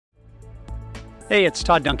Hey, it's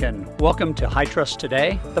Todd Duncan. Welcome to High Trust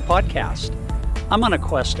Today, the podcast. I'm on a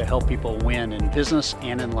quest to help people win in business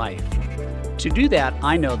and in life. To do that,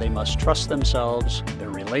 I know they must trust themselves, their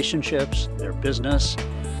relationships, their business,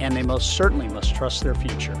 and they most certainly must trust their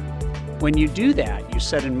future. When you do that, you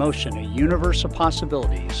set in motion a universe of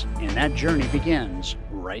possibilities, and that journey begins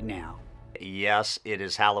right now. Yes, it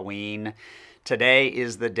is Halloween. Today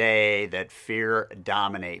is the day that fear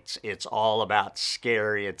dominates. It's all about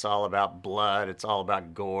scary, it's all about blood, it's all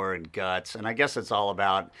about gore and guts, and I guess it's all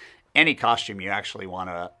about any costume you actually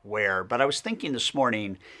want to wear. But I was thinking this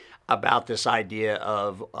morning about this idea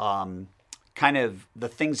of kind of the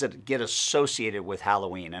things that get associated with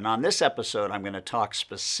Halloween. And on this episode, I'm going to talk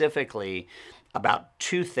specifically about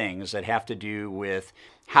two things that have to do with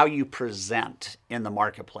how you present in the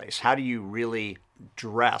marketplace. How do you really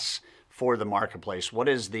dress for the marketplace? What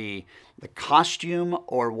is the costume,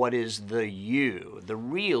 or what is the you, the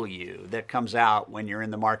real you that comes out when you're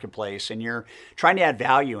in the marketplace and you're trying to add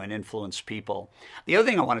value and influence people? The other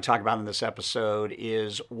thing I want to talk about in this episode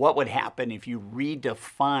is what would happen if you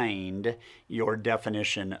redefined your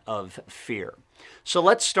definition of fear. So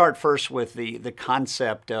let's start first with the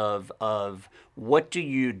concept of what do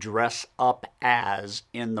you dress up as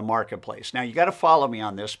in the marketplace. Now, you got to follow me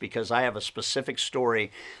on this because I have a specific story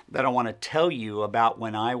that I want to tell you about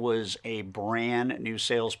when I was a brand new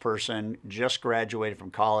salesperson, just graduated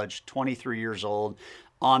from college, 23 years old,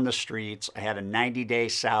 on the streets. I had a 90-day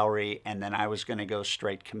salary, and then I was going to go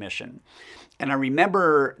straight commission. And I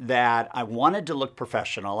remember that I wanted to look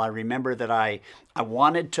professional. I remember that I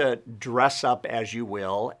wanted to dress up, as you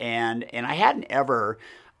will, and I hadn't ever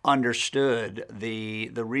understood the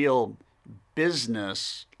real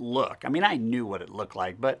business look. I mean, I knew what it looked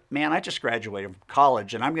like, but man, I just graduated from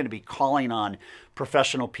college, and I'm going to be calling on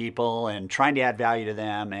professional people and trying to add value to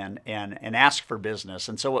them and ask for business.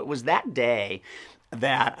 And so it was that day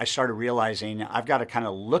that I started realizing I've got to kind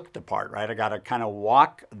of look the part, right? I got to kind of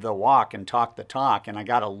walk the walk and talk the talk. And I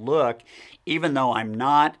got to look, even though I'm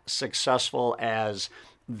not successful as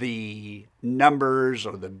the numbers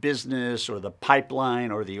or the business or the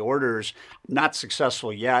pipeline or the orders, not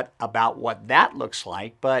successful yet about what that looks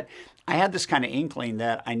like, but I had this kind of inkling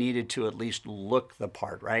that I needed to at least look the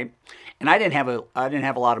part, right? And I didn't have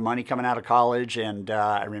a lot of money coming out of college, and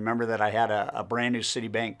I remember that I had a brand new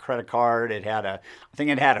Citibank credit card. I think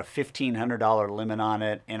it had a $1,500 limit on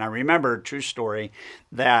it, and I remember, true story,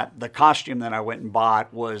 that the costume that I went and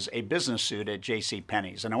bought was a business suit at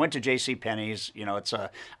JCPenney's. And I went to JCPenney's. You know, it's a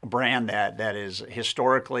brand that is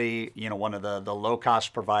historically, you know, one of the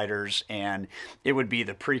low-cost providers, and it would be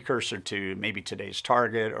the precursor to maybe today's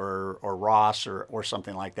Target or Ross or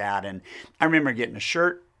something like that. And I remember getting a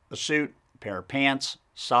shirt, a suit, a pair of pants,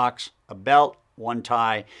 socks, a belt, one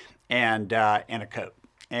tie, and a coat.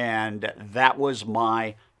 And that was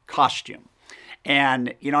my costume.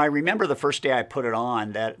 And, you know, I remember the first day I put it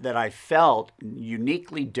on that I felt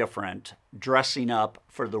uniquely different dressing up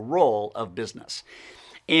for the role of business.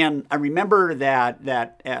 And I remember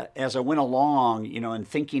that as I went along, you know, and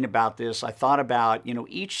thinking about this, I thought about, you know,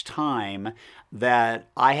 each time that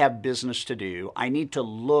I have business to do, I need to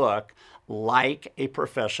look like a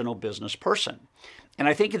professional business person. And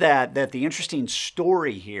I think that the interesting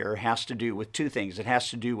story here has to do with two things. It has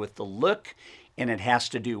to do with the look, and it has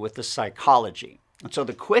to do with the psychology. And so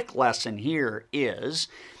the quick lesson here is,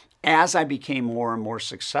 as I became more and more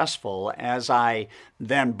successful, as I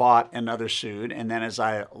then bought another suit, and then as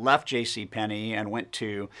I left JCPenney and went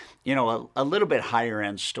to, you know, a little bit higher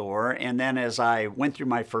end store, and then as I went through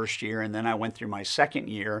my first year, and then I went through my second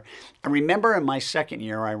year, I remember in my second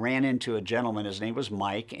year, I ran into a gentleman, his name was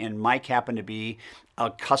Mike, and Mike happened to be a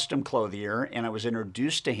custom clothier, and I was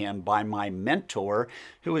introduced to him by my mentor,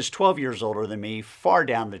 who was 12 years older than me, far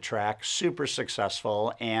down the track, super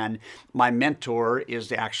successful. And my mentor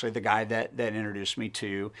is actually the guy that introduced me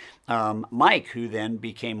to Mike, who then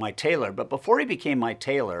became my tailor. But before he became my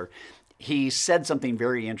tailor, he said something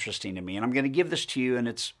very interesting to me, and I'm going to give this to you, and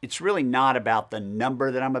it's really not about the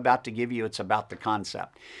number that I'm about to give you, it's about the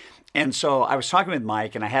concept. And so I was talking with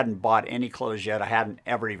Mike, and I hadn't bought any clothes yet. I hadn't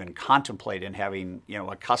ever even contemplated having, you know,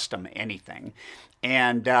 a custom anything.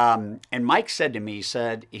 And Mike said to me,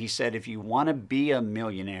 he said, if you want to be a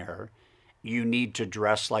millionaire, you need to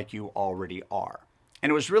dress like you already are. And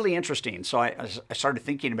it was really interesting. So I started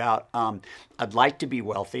thinking about, I'd like to be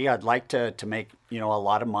wealthy. I'd like to make, you know, a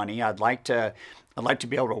lot of money. I'd like to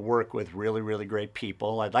be able to work with really, really great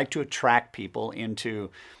people. I'd like to attract people into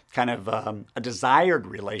kind of a desired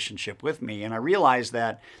relationship with me. And I realized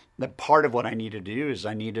that part of what I needed to do is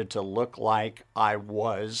I needed to look like I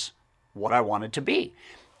was what I wanted to be.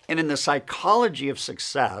 And in the psychology of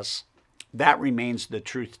success, that remains the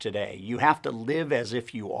truth today. You have to live as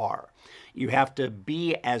if you are. You have to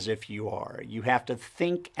be as if you are. You have to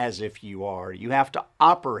think as if you are. You have to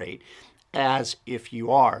operate as if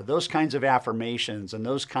you are. Those kinds of affirmations and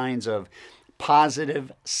those kinds of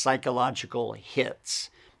positive psychological hits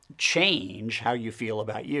change how you feel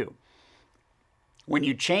about you. When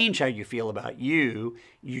you change how you feel about you,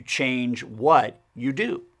 you change what you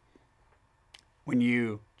do. When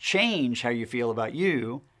you change how you feel about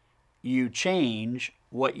you, you change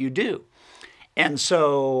what you do. And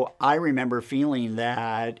so I remember feeling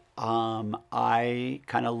that I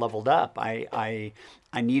kind of leveled up. I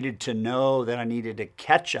needed to know that I needed to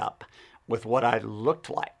catch up with what I looked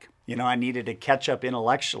like. You know, I needed to catch up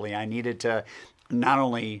intellectually. I needed to not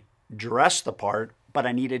only dress the part, but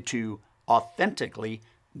I needed to authentically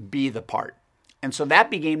be the part. And so that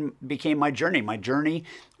became my journey. My journey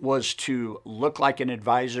was to look like an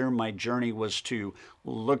advisor. My journey was to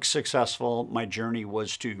look successful. My journey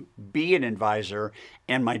was to be an advisor.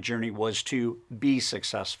 And my journey was to be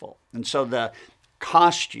successful. And so the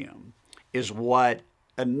costume is what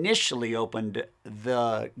initially opened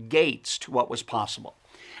the gates to what was possible.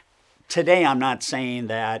 Today, I'm not saying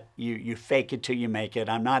that you fake it till you make it.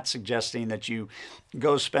 I'm not suggesting that you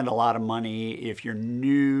go spend a lot of money if you're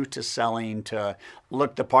new to selling to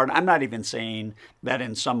look the part. I'm not even saying that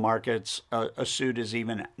in some markets a suit is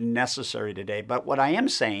even necessary today. But what I am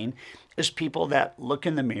saying is people that look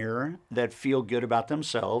in the mirror, that feel good about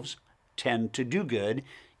themselves, tend to do good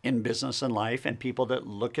in business and life. And people that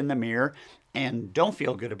look in the mirror and don't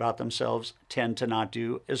feel good about themselves tend to not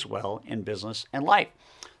do as well in business and life.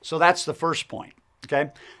 So that's the first point, okay?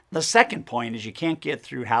 The second point is you can't get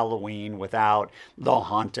through Halloween without the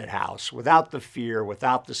haunted house, without the fear,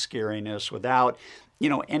 without the scariness, without,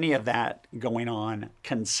 any of that going on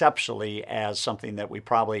conceptually as something that we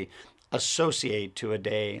probably associate to a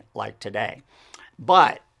day like today.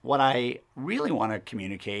 But what I really want to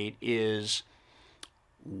communicate is,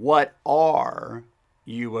 what are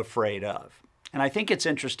you afraid of? And I think it's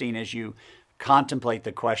interesting as you contemplate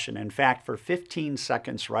the question. In fact, for 15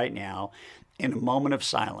 seconds right now, in a moment of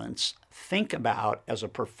silence, think about, as a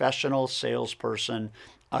professional salesperson,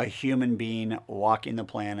 a human being walking the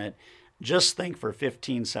planet, just think for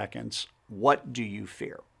 15 seconds, what do you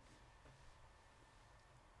fear?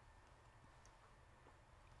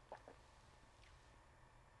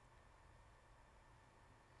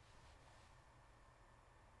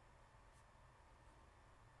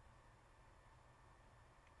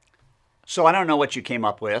 So I don't know what you came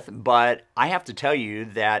up with, but I have to tell you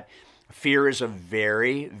that fear is a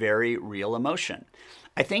very, very real emotion.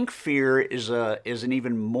 I think fear is an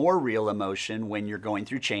even more real emotion when you're going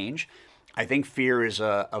through change. I think fear is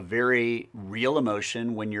a very real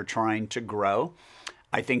emotion when you're trying to grow.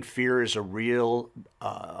 I think fear is a real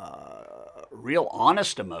honest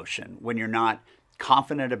emotion when you're not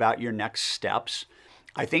confident about your next steps.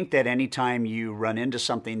 I think that anytime you run into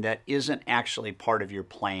something that isn't actually part of your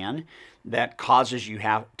plan, that causes you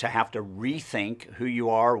to have to rethink who you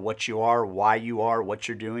are, what why you are, what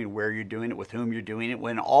you're doing, where you're doing it, with whom you're doing it,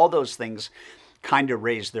 when all those things kind of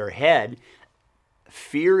raise their head,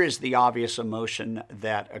 fear is the obvious emotion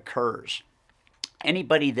that occurs.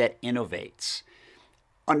 Anybody that innovates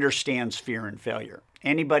understands fear and failure.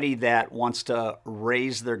 Anybody that wants to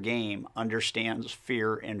raise their game understands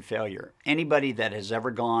fear and failure. Anybody that has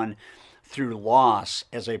ever gone through loss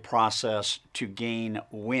as a process to gain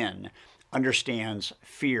win understands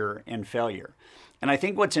fear and failure. And I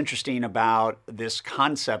think what's interesting about this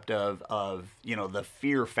concept of the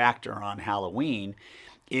fear factor on Halloween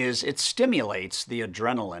is it stimulates the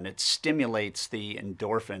adrenaline, it stimulates the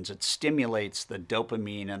endorphins, it stimulates the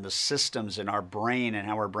dopamine and the systems in our brain and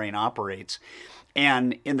how our brain operates.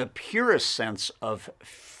 And in the purest sense of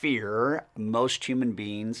fear, most human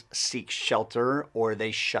beings seek shelter or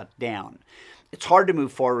they shut down. It's hard to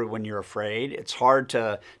move forward when you're afraid. It's hard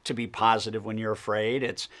to be positive when you're afraid.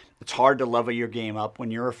 It's hard to level your game up when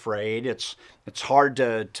you're afraid. It's hard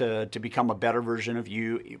to become a better version of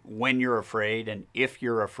you when you're afraid and if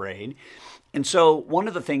you're afraid. And so one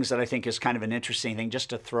of the things that I think is kind of an interesting thing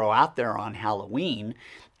just to throw out there on Halloween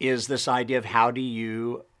is this idea of how do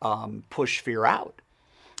you push fear out?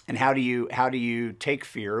 And how do you take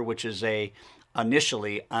fear, which is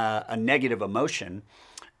initially a negative emotion,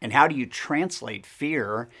 and how do you translate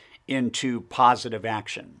fear into positive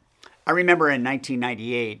action? I remember in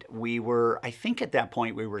 1998, I think at that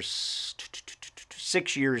point we were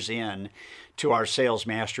 6 years in to our Sales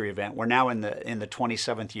Mastery event. We're now in the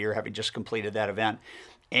 27th year, having just completed that event.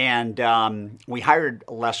 And we hired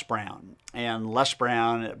Les Brown. And Les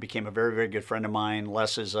Brown became a very, very good friend of mine.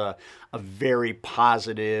 Les is a very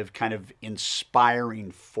positive, kind of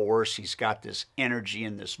inspiring force. He's got this energy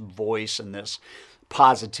and this voice and this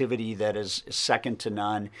positivity that is second to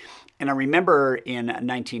none. And I remember in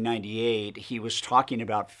 1998, he was talking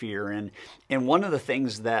about fear. And one of the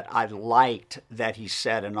things that I liked that he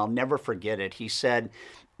said, and I'll never forget it, he said,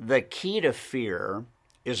 the key to fear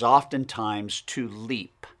is oftentimes to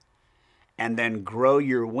leap and then grow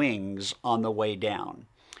your wings on the way down.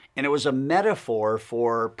 And it was a metaphor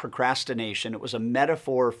for procrastination. It was a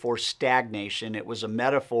metaphor for stagnation. It was a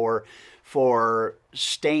metaphor for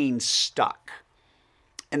staying stuck.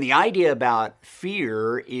 And the idea about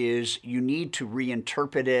fear is you need to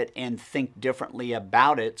reinterpret it and think differently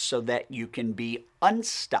about it so that you can be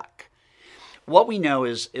unstuck. What we know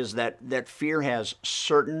is that fear has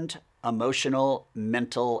certain emotional,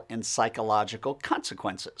 mental, and psychological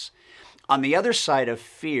consequences. On the other side of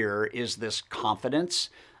fear is this confidence,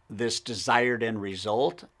 this desired end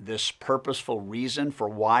result, this purposeful reason for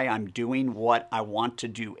why I'm doing what I want to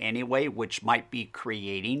do anyway, which might be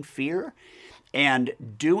creating fear, and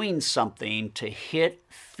doing something to hit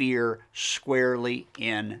fear squarely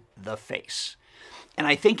in the face. And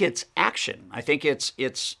I think it's action. I think it's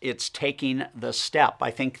taking the step. I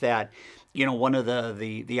think that, one of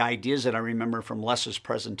the ideas that I remember from Les's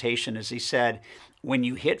presentation is he said, when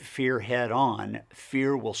you hit fear head on,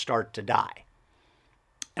 fear will start to die.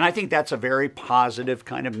 And I think that's a very positive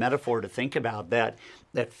kind of metaphor to think about, that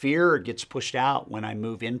fear gets pushed out when I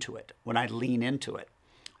move into it, when I lean into it.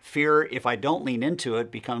 Fear, if I don't lean into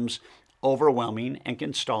it, becomes overwhelming and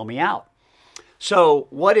can stall me out. So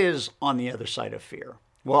what is on the other side of fear?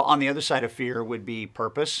 Well, on the other side of fear would be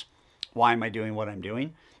purpose. Why am I doing what I'm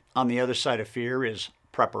doing? On the other side of fear is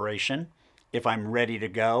preparation. If I'm ready to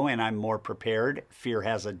go and I'm more prepared, fear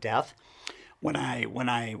has a death. When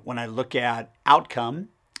I look at outcome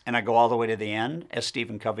and I go all the way to the end, as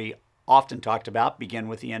Stephen Covey often talked about, begin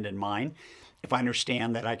with the end in mind. If I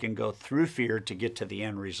understand that I can go through fear to get to the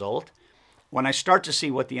end result, when I start to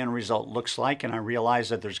see what the end result looks like and I realize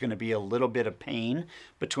that there's going to be a little bit of pain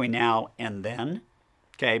between now and then,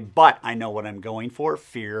 okay, but I know what I'm going for,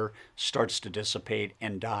 fear starts to dissipate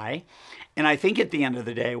and die. And I think at the end of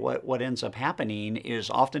the day, what ends up happening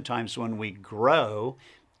is oftentimes when we grow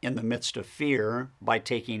in the midst of fear by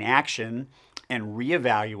taking action and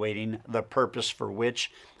reevaluating the purpose for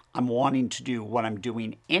which I'm wanting to do what I'm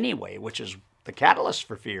doing anyway, which is the catalyst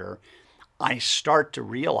for fear, I start to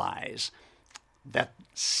realize that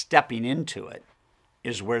stepping into it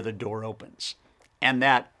is where the door opens. And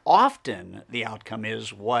that often the outcome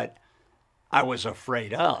is what I was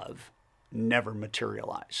afraid of never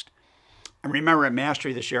materialized. I remember at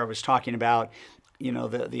Mastery this year, I was talking about,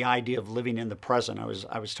 the idea of living in the present.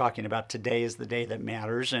 I was talking about today is the day that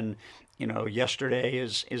matters, and yesterday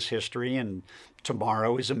is history, and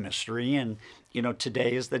tomorrow is a mystery, and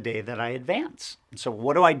today is the day that I advance. And so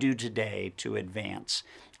what do I do today to advance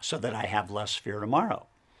so that I have less fear tomorrow?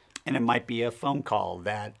 And it might be a phone call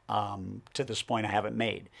that to this point I haven't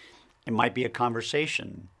made. It might be a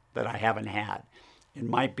conversation that I haven't had. It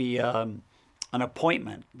might be an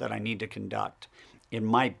appointment that I need to conduct. It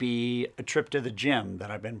might be a trip to the gym that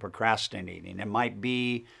I've been procrastinating. It might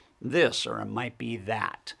be this or it might be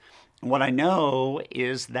that. What I know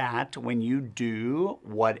is that when you do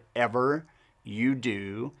whatever you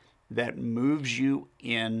do that moves you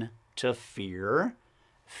into fear,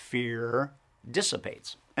 fear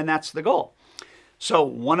dissipates. And that's the goal. So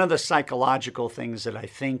one of the psychological things that I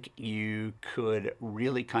think you could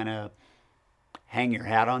really kind of hang your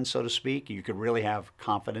hat on, so to speak, you could really have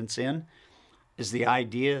confidence in, is the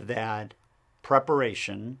idea that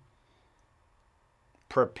preparation,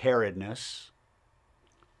 preparedness,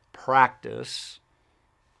 practice,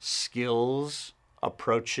 skills,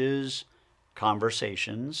 approaches,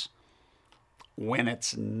 conversations, when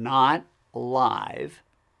it's not live,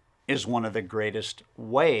 is one of the greatest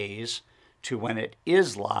ways to, when it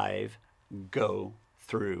is live, go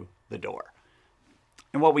through the door.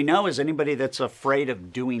 And what we know is anybody that's afraid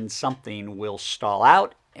of doing something will stall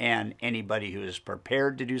out, and anybody who is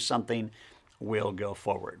prepared to do something will go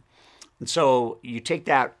forward. And so you take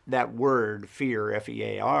that word, fear,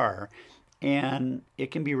 F-E-A-R, and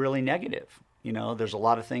it can be really negative. There's a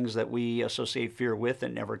lot of things that we associate fear with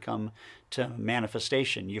that never come to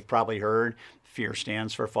manifestation. You've probably heard fear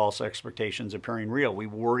stands for false expectations appearing real. We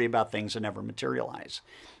worry about things that never materialize.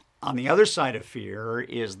 On the other side of fear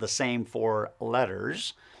is the same four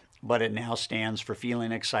letters, but it now stands for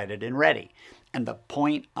feeling excited and ready. And the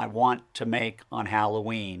point I want to make on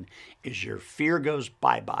Halloween is your fear goes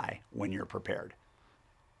bye-bye when you're prepared.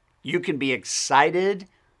 You can be excited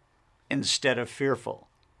instead of fearful.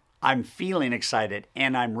 I'm feeling excited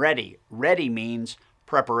and I'm ready. Ready means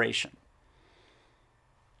preparation.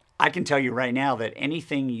 I can tell you right now that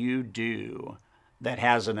anything you do that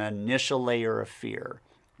has an initial layer of fear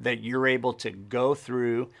that you're able to go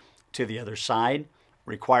through to the other side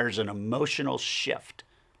requires an emotional shift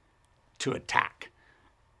to attack.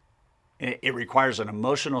 It requires an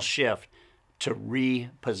emotional shift to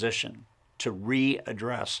reposition, to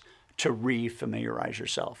readdress, to refamiliarize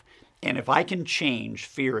yourself. And if I can change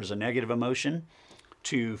fear as a negative emotion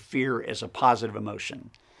to fear as a positive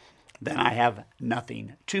emotion, then I have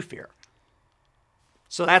nothing to fear.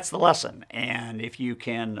 So that's the lesson. And if you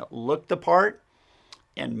can look the part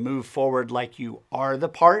and move forward like you are the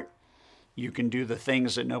part, you can do the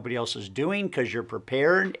things that nobody else is doing because you're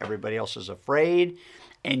prepared, everybody else is afraid,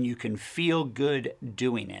 and you can feel good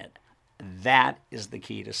doing it. That is the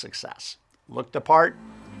key to success. Look the part,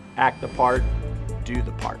 act the part, do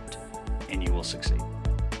the part, and you will succeed.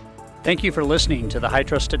 Thank you for listening to the High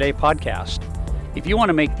Trust Today podcast. If you want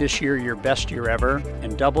to make this year your best year ever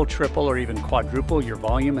and double, triple, or even quadruple your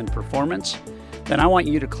volume and performance, then I want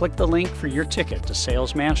you to click the link for your ticket to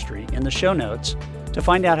Sales Mastery in the show notes to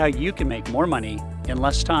find out how you can make more money in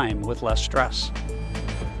less time with less stress.